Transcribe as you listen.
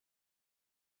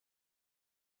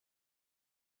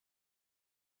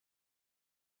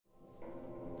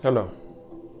Hello,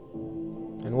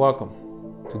 and welcome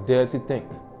to Dare to Think.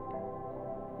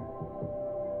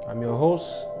 I'm your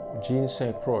host, Gene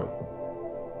St. Croix.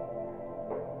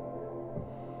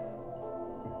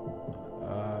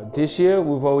 This year,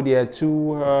 we've already had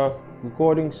two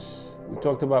recordings. We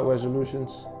talked about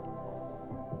resolutions.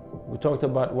 We talked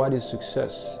about what is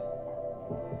success.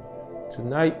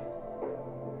 Tonight,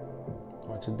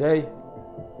 or today,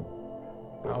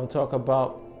 I will talk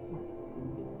about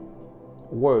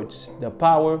words, the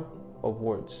power of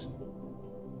words.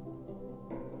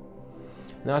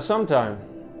 Now, sometimes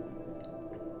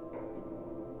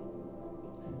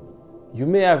you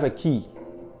may have a key.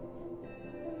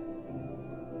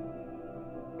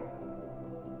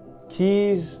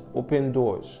 Keys open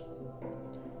doors.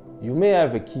 You may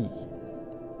have a key,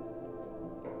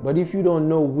 but if you don't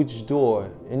know which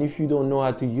door and if you don't know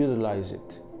how to utilize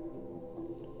it,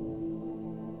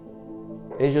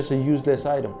 it's just a useless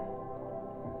item.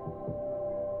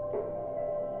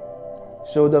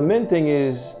 So the main thing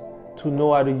is to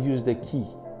know how to use the key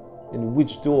and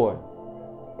which door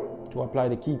to apply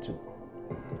the key to.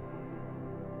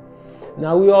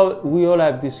 Now we all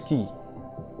have this key.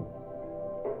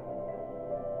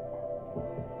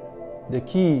 The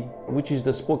key, which is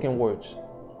the spoken words.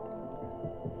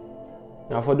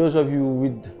 Now for those of you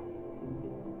with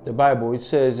the Bible, it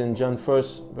says in John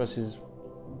 12 verses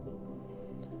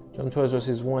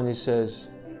 1, it says,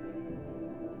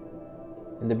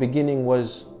 in the beginning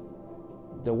was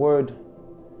the Word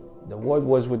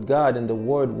was with God, and the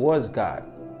Word was God.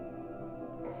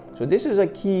 So this is a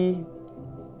key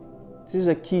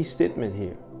statement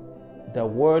here. The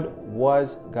Word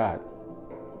was God.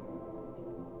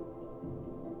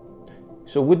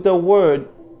 So with the Word,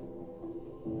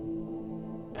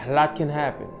 a lot can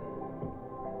happen.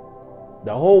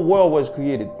 The whole world was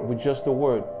created with just the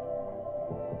Word.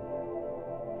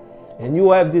 And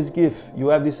you have this gift, you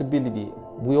have this ability.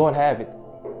 We all have it.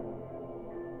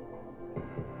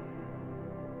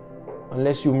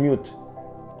 Unless you mute.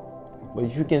 But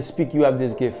if you can speak, you have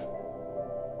this gift.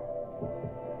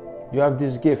 You have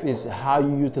this gift. Is how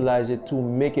you utilize it to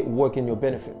make it work in your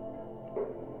benefit.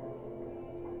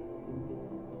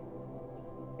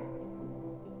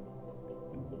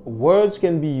 Words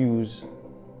can be used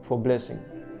for blessing.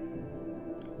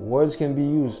 Words can be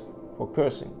used for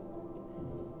cursing.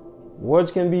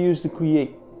 Words can be used to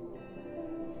create.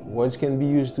 Words can be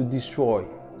used to destroy.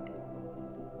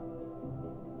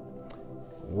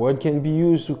 Words can be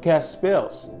used to cast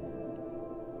spells.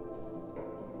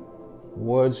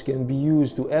 Words can be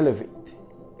used to elevate.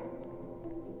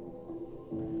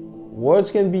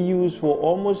 Words can be used for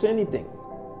almost anything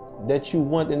that you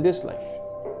want in this life.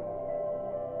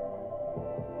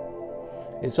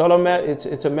 It's a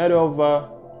matter of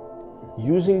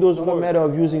using those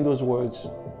words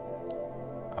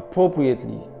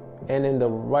appropriately and in the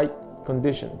right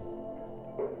condition.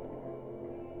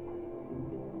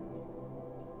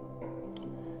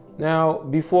 Now,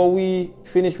 before we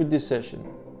finish with this session,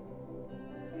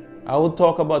 I will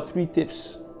talk about 3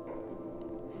 tips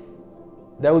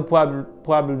that would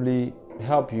probably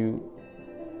help you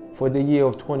for the year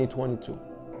of 2022.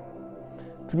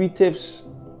 3 tips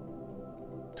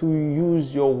to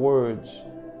use your words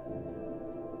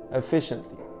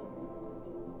efficiently.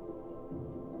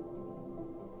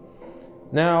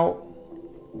 Now,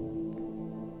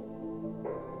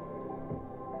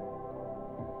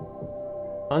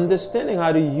 understanding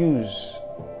how to use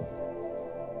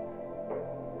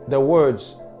the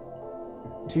words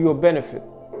to your benefit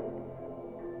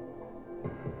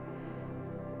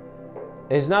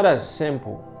is not as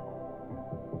simple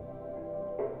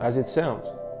as it sounds,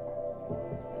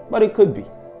 but it could be.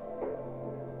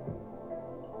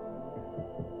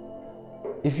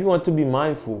 If you want to be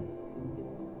mindful,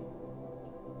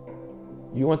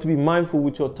 you want to be mindful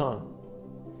with your tongue.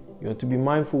 You want to be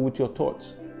mindful with your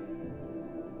thoughts.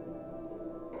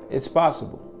 It's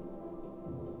possible.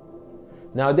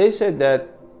 Now, they said that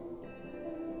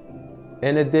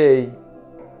in a day,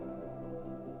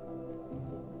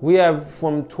 we have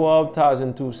from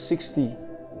 12,000 to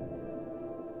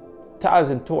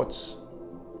 60,000 thoughts.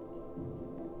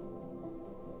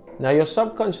 Now, your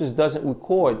subconscious doesn't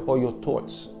record all your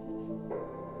thoughts.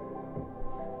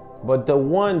 But the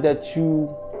one that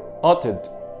you uttered,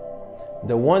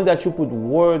 the one that you put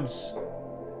words,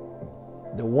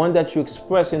 the one that you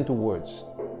express into words,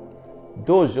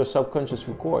 those your subconscious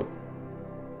record.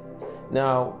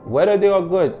 Now, whether they are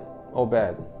good or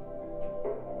bad,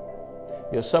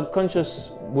 your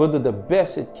subconscious will do the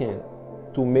best it can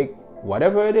to make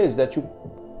whatever it is that you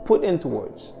put into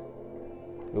words.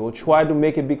 It will try to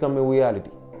make it become a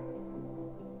reality.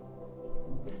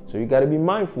 So you got to be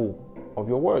mindful of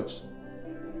your words.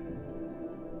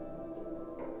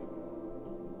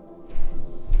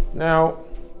 Now,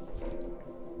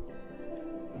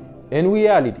 in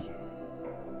reality,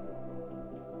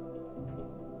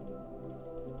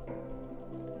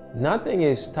 nothing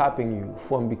is stopping you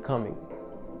from becoming.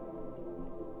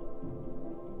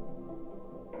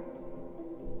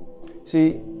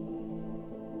 See,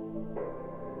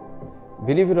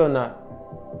 believe it or not,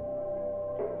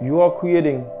 you are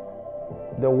creating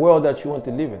the world that you want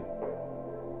to live in.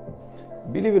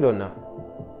 Believe it or not,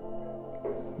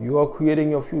 you are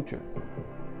creating your future.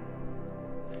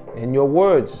 And your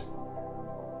words,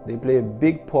 they play a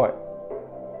big part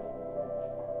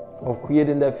of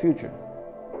creating that future.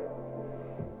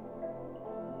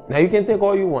 Now you can think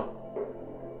all you want,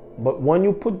 but when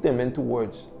you put them into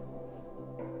words,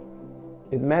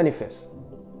 it manifests.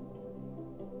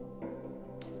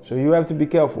 So you have to be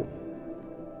careful.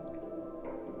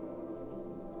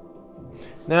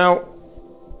 Now,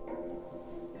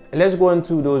 let's go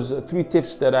into those 3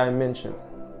 tips that I mentioned.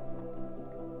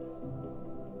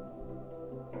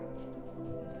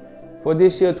 For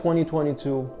this year,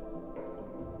 2022,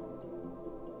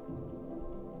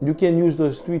 you can use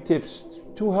those 3 tips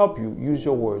to help you use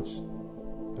your words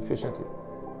efficiently.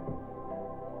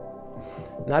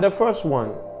 Now, the first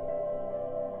one,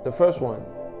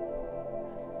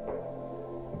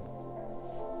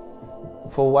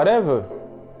 for whatever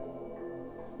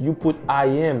you put I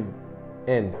am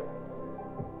in.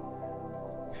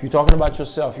 If you're talking about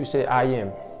yourself, you say I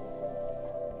am.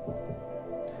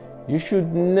 You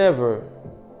should never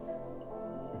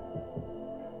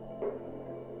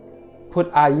put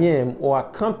I am or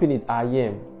accompany I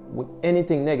am with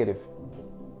anything negative.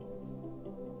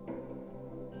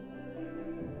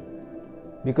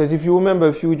 Because if you remember,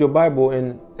 if you read your Bible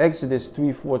in Exodus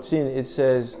 3:14, it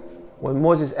says, when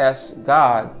Moses asked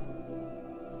God,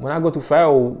 when I go to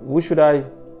Pharaoh, who should I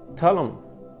tell him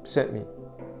sent me?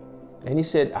 And he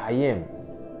said, I am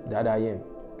that I am.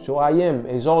 So I am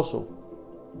is also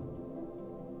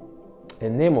a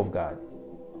name of God.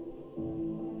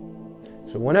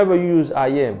 So whenever you use I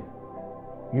am,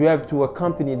 you have to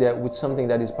accompany that with something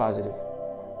that is positive.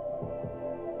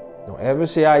 Don't ever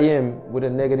say I am with a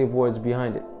negative words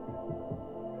behind it.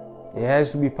 It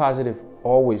has to be positive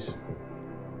always.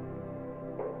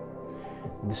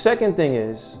 The second thing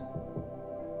is,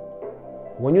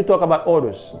 when you talk about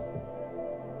others,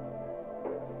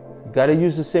 you got to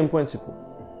use the same principle.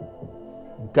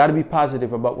 You got to be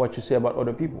positive about what you say about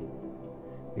other people.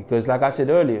 Because like I said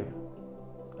earlier,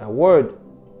 a word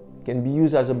can be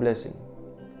used as a blessing.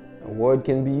 A word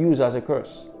can be used as a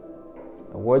curse.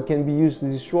 A word can be used to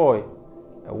destroy.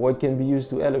 A word can be used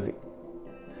to elevate.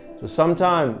 So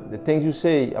sometimes the things you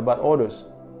say about others,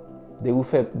 they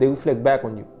reflect back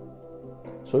on you.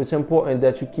 So it's important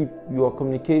that you keep your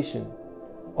communication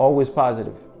always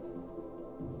positive.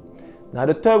 Now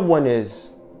the third one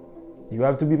is, you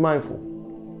have to be mindful.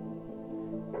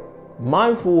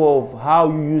 Mindful of how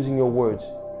you're using your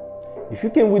words. If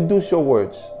you can reduce your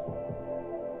words,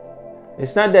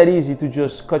 it's not that easy to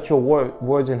just cut your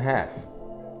words in half.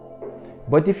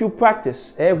 But if you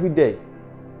practice every day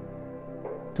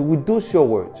to reduce your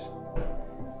words,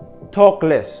 talk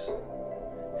less,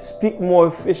 speak more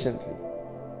efficiently.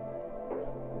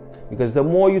 Because the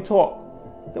more you talk,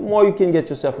 the more you can get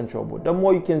yourself in trouble. The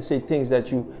more you can say things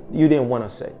that you didn't want to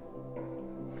say.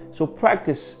 So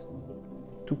practice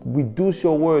to reduce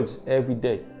your words every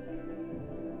day.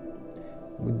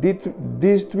 With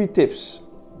these 3 tips,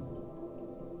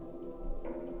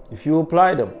 if you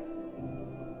apply them,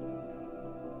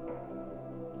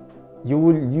 you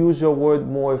will use your word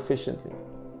more efficiently.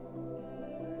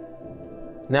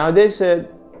 Now they said,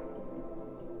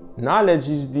 knowledge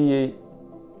is the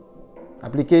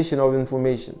application of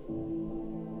information.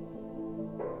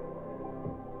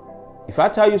 If I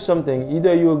tell you something,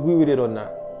 either you agree with it or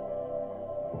not,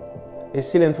 it's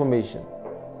still information.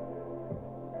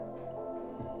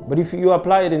 But if you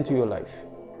apply it into your life,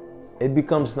 it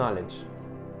becomes knowledge.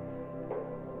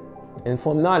 And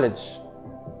from knowledge,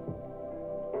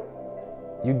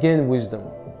 you gain wisdom.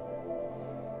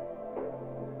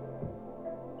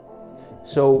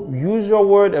 So use your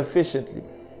word efficiently.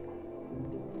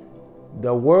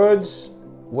 The words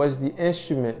was the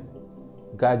instrument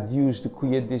God used to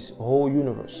create this whole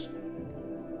universe.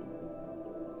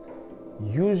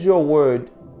 Use your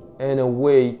word in a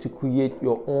way to create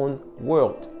your own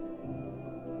world.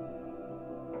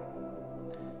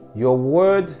 Your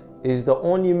word is the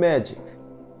only magic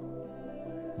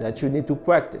that you need to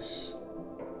practice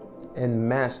and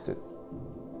master.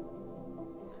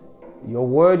 Your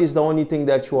word is the only thing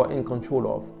that you are in control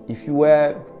of. If you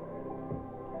have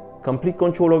complete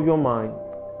control of your mind,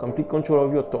 complete control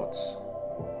of your thoughts,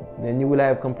 then you will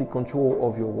have complete control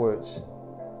of your words.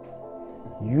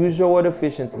 Use your word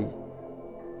efficiently,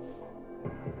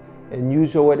 and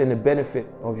use your word in the benefit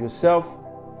of yourself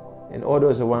and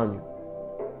others around you.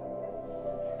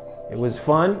 It was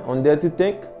fun on Dare to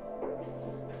Think.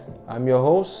 I'm your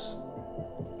host,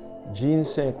 Gene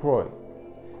St. Croix.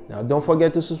 Now don't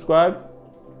forget to subscribe.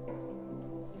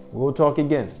 We'll talk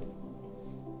again.